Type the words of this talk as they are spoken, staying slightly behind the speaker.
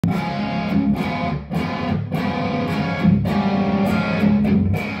My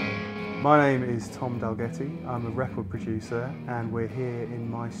name is Tom Dalgety. I'm a record producer and we're here in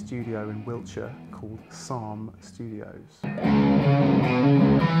my studio in Wiltshire called Psalm Studios.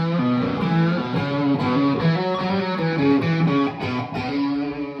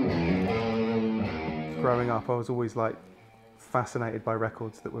 Growing up, I was always like fascinated by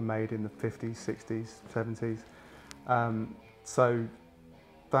records that were made in the 50s, 60s, 70s. So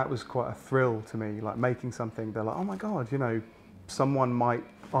that was quite a thrill to me, like making something, they're like, oh my God, you know, someone might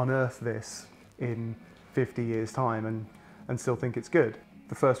unearth this in 50 years time and still think it's good.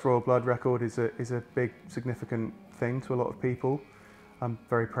 The first Royal Blood record is a big significant thing to a lot of people. I'm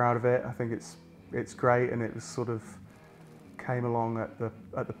very proud of it. I think it's great, and it was sort of came along at the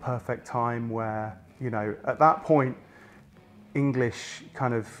perfect time where, you know, at that point English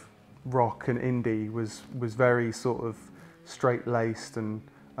kind of rock and indie was very sort of straight-laced and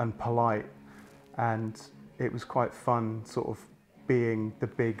polite, and it was quite fun sort of being the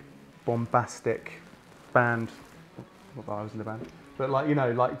big bombastic band. Not that I was in the band, but like, you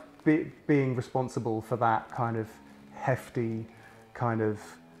know, like being responsible for that kind of hefty kind of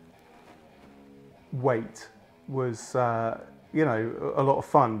weight was you know, a lot of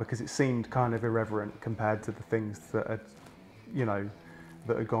fun, because it seemed kind of irreverent compared to the things that had, you know,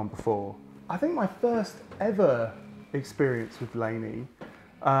 that had gone before. I think my first ever experience with Laney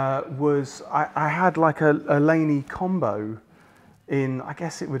was I had like a Laney combo in, I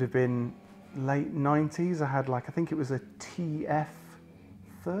guess it would have been late 90s. I had like, I think it was a TF30.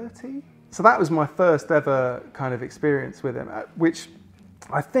 So that was my first ever kind of experience with him, which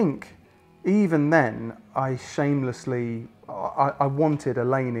I think even then I shamelessly, I wanted a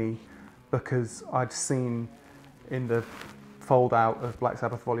Laney because I'd seen in the fold out of Black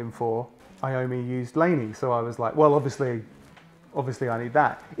Sabbath Volume 4, Iommi used Laney. So I was like, well, obviously I need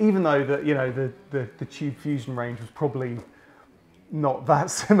that. Even though that, you know, the Tube Fusion range was probably not that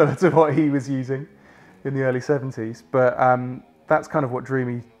similar to what he was using in the early 70s, but that's kind of what drew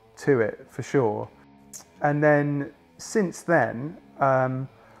me to it for sure. And then since then, I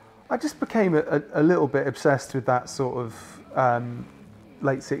just became a little bit obsessed with that sort of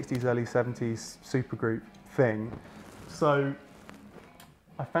late 60s, early 70s supergroup thing. So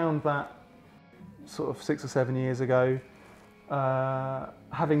I found that sort of 6 or 7 years ago,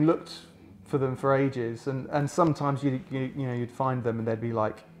 having looked for them for ages, and sometimes you'd find them and they'd be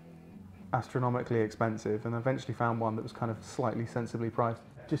like astronomically expensive, and I eventually found one that was kind of slightly sensibly priced.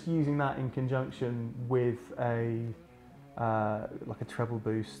 Just using that in conjunction with a like a treble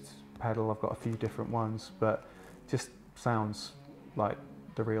boost pedal. I've got a few different ones, but just sounds like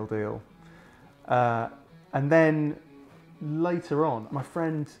the real deal. And then later on, my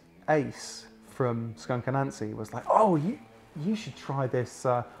friend Ace from Skunk Anansie was like, oh, you should try this.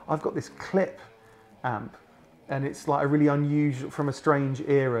 I've got this Klipp amp, and it's like a really unusual, from a strange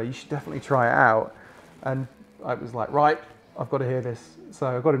era. You should definitely try it out. And I was like, right, I've got to hear this. So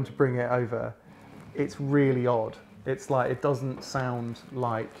I got him to bring it over. It's really odd. It's like, it doesn't sound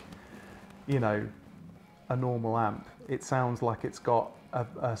like, you know, a normal amp. It sounds like it's got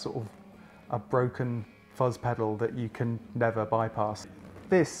a sort of a broken fuzz pedal that you can never bypass.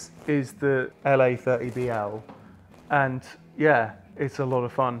 This is the LA30BL, and yeah, it's a lot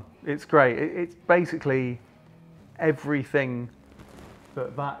of fun. It's great. It's basically everything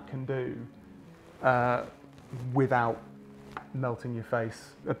that can do without melting your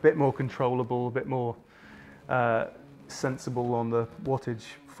face. A bit more controllable, a bit more sensible on the wattage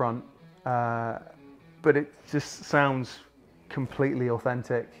front, but it just sounds completely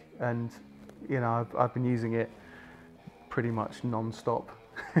authentic, and you know, I've been using it pretty much non-stop.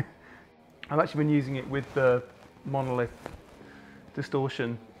 I've actually been using it with the monolith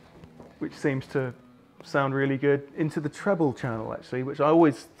distortion, which seems to sound really good, into the treble channel actually, which I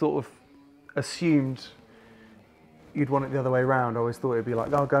always sort of assumed you'd want it the other way around. I always thought it'd be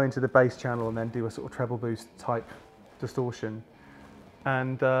like, I'll go into the bass channel and then do a sort of treble boost type distortion,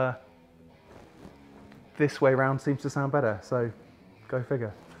 and this way round seems to sound better, so go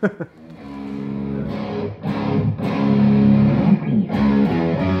figure.